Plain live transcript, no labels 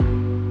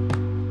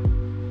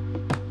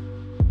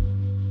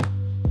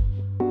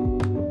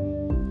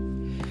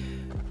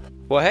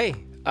Well, hey,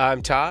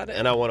 I'm Todd,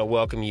 and I want to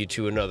welcome you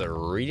to another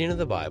reading of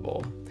the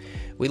Bible.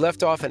 We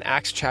left off in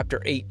Acts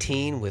chapter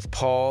 18 with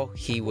Paul.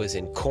 He was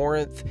in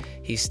Corinth.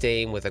 He's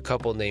staying with a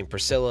couple named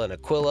Priscilla and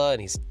Aquila,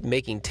 and he's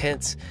making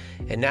tents.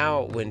 And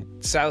now when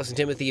Silas and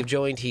Timothy have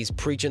joined, he's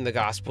preaching the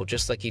gospel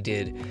just like he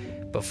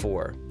did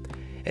before.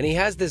 And he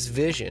has this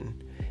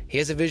vision. He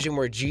has a vision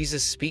where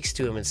Jesus speaks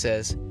to him and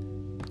says,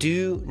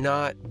 "Do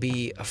not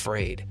be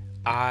afraid.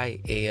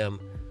 I am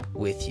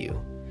with you."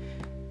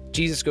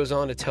 Jesus goes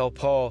on to tell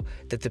Paul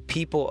that the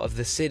people of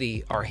the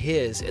city are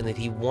his and that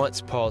he wants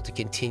Paul to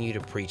continue to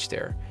preach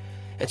there.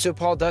 And so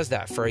Paul does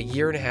that for a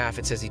year and a half.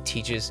 It says he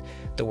teaches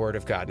the word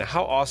of God. Now,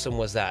 how awesome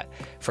was that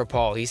for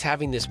Paul? He's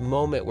having this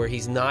moment where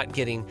he's not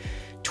getting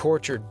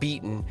tortured,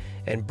 beaten,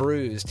 and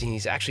bruised, and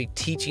he's actually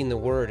teaching the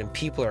word, and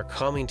people are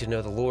coming to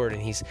know the Lord,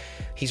 and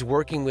he's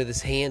working with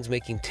his hands,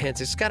 making tents.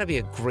 It's got to be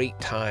a great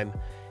time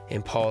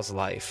in Paul's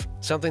life,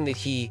 something that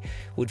he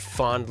would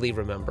fondly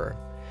remember.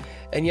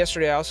 And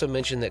yesterday I also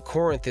mentioned that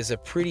Corinth is a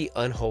pretty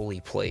unholy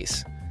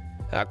place.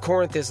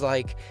 Corinth is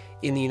like,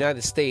 in the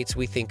United States,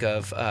 we think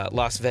of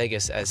Las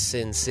Vegas as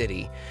Sin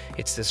City.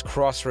 It's this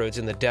crossroads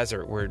in the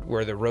desert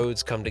where the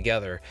roads come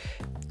together.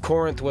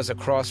 Corinth was a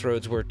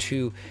crossroads where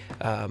two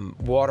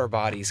water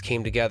bodies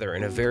came together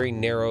in a very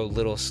narrow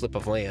little slip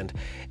of land,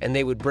 and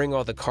they would bring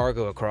all the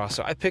cargo across.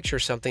 So I picture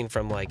something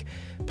from like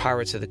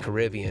Pirates of the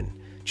Caribbean,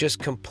 just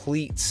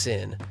complete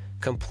sin,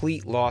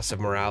 complete loss of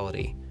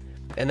morality.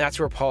 And that's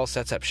where Paul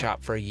sets up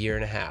shop for a year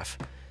and a half,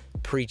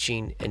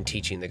 preaching and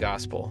teaching the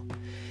gospel.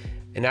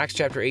 In Acts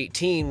chapter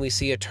 18, we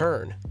see a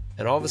turn,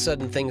 and all of a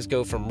sudden things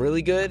go from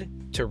really good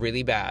to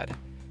really bad.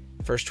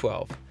 Verse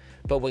 12,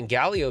 "But when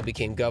Gallio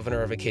became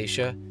governor of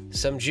Achaia,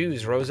 some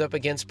Jews rose up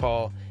against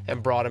Paul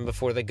and brought him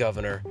before the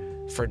governor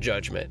for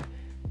judgment."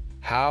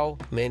 How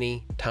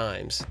many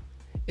times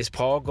is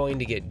Paul going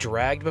to get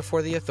dragged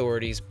before the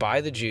authorities by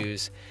the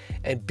Jews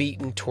and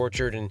beaten,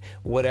 tortured, and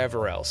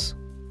whatever else?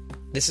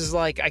 This is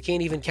like, I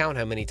can't even count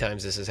how many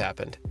times this has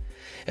happened.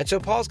 And so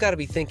Paul's got to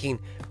be thinking,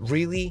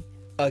 really?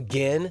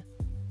 Again?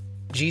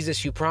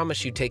 Jesus, you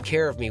promised you'd take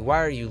care of me. Why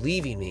are you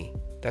leaving me?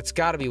 That's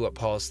got to be what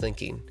Paul's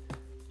thinking.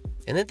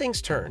 And then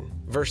things turn.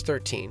 Verse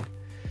 13.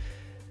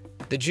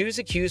 "The Jews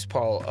accuse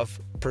Paul of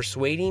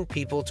persuading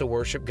people to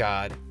worship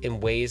God in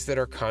ways that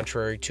are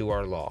contrary to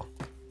our law."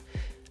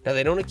 Now,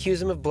 they don't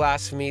accuse him of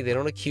blasphemy. They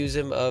don't accuse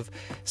him of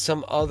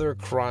some other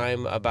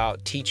crime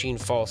about teaching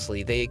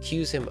falsely. They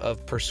accuse him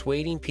of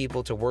persuading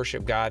people to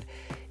worship God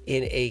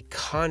in a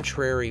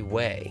contrary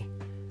way,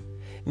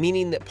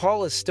 meaning that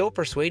Paul is still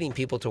persuading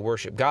people to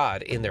worship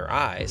God in their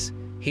eyes.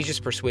 He's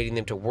just persuading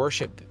them to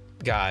worship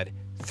God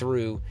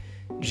through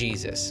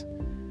Jesus.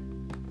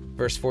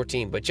 Verse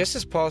 14, "But just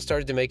as Paul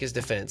started to make his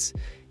defense,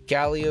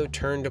 Gallio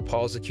turned to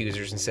Paul's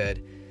accusers and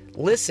said,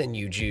 'Listen,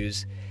 you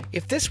Jews,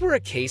 if this were a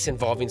case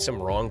involving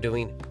some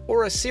wrongdoing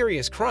or a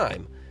serious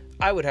crime,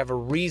 I would have a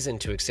reason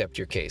to accept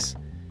your case.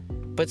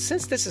 But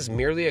since this is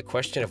merely a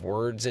question of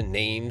words and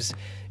names,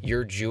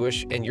 your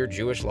Jewish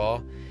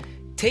law,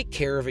 take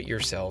care of it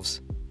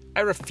yourselves. I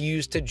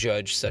refuse to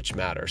judge such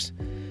matters.'"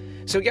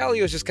 So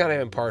Gallio is just kind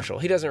of impartial.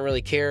 He doesn't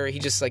really care. He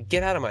just like,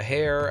 get out of my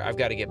hair. I've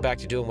got to get back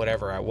to doing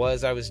whatever I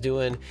was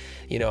doing.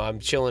 I'm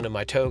chilling in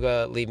my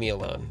toga. Leave me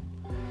alone.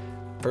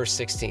 Verse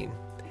 16.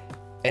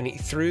 "And he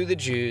threw the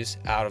Jews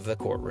out of the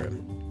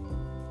courtroom."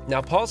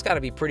 Now, Paul's got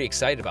to be pretty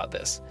excited about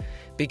this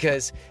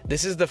because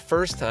this is the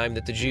first time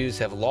that the Jews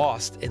have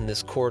lost in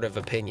this court of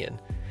opinion.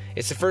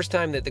 It's the first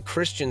time that the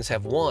Christians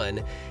have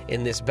won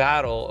in this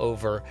battle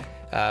over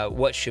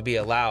what should be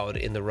allowed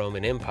in the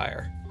Roman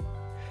Empire.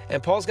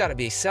 And Paul's got to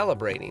be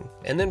celebrating.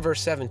 And then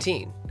verse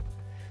 17,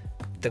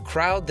 "The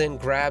crowd then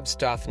grabbed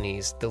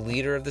Sosthenes, the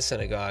leader of the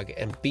synagogue,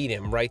 and beat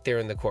him right there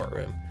in the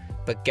courtroom.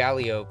 But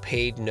Gallio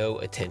paid no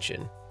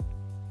attention."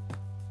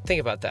 Think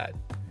about that.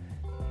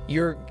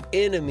 Your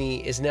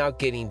enemy is now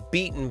getting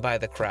beaten by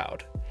the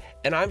crowd.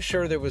 And I'm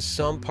sure there was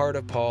some part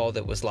of Paul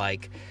that was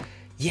like,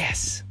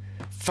 yes,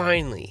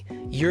 finally,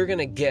 you're going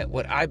to get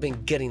what I've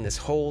been getting this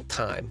whole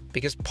time.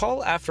 Because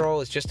Paul, after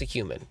all, is just a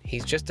human.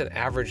 He's just an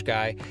average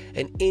guy,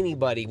 and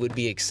anybody would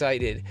be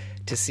excited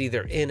to see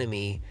their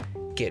enemy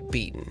get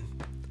beaten.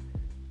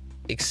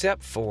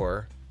 Except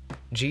for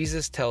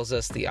Jesus tells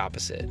us the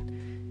opposite.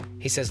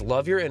 He says,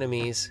 love your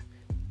enemies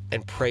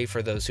and pray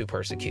for those who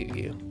persecute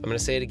you. I'm going to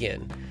say it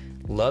again.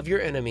 Love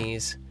your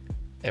enemies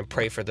and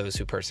pray for those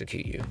who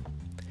persecute you.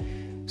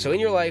 So in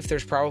your life,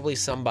 there's probably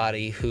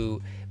somebody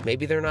who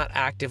maybe they're not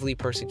actively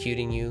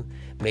persecuting you.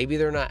 Maybe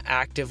they're not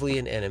actively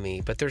an enemy,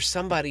 but there's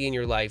somebody in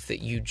your life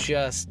that you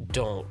just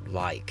don't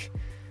like.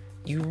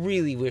 You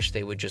really wish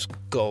they would just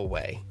go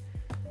away.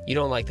 You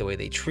don't like the way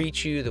they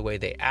treat you, the way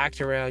they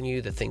act around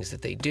you, the things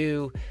that they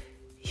do.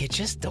 You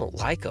just don't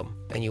like them,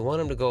 and you want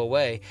them to go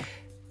away.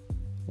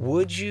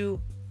 Would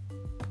you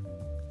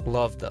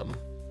love them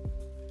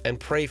and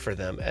pray for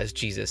them, as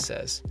Jesus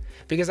says?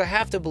 Because I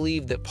have to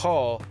believe that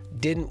Paul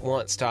didn't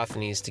want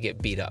Sosthenes to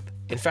get beat up.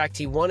 In fact,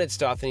 he wanted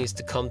Sosthenes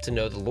to come to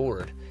know the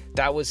Lord.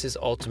 That was his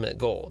ultimate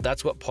goal.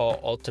 That's what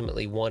Paul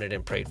ultimately wanted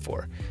and prayed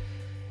for.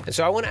 And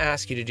so I want to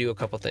ask you to do a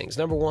couple things.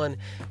 Number one,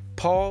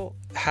 Paul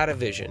had a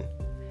vision,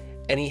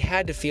 and he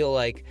had to feel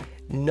like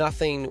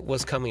nothing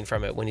was coming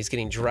from it when he's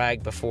getting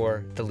dragged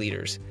before the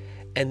leaders.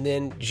 And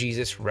then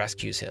Jesus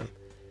rescues him.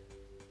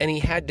 And he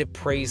had to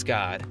praise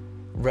God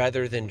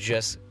rather than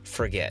just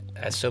forget,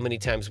 as so many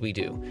times we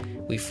do.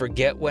 We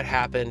forget what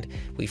happened.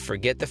 We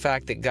forget the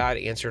fact that God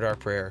answered our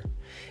prayer.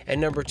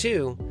 And number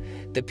two,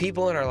 the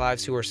people in our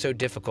lives who are so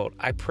difficult,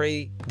 I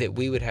pray that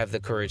we would have the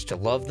courage to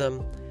love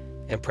them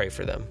and pray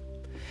for them.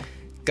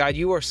 God,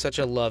 you are such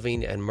a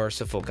loving and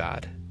merciful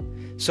God.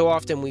 So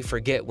often we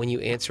forget when you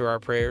answer our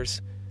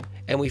prayers,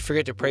 and we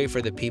forget to pray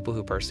for the people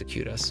who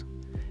persecute us.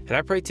 And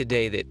I pray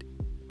today that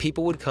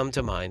people would come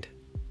to mind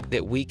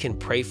that we can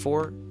pray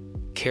for,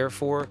 care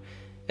for,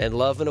 and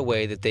love in a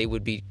way that they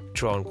would be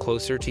drawn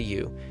closer to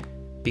you,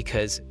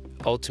 because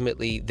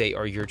ultimately they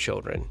are your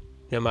children,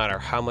 no matter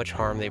how much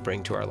harm they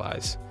bring to our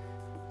lives.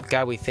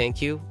 God, we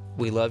thank you.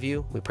 We love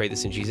you. We pray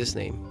this in Jesus'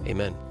 name.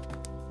 Amen.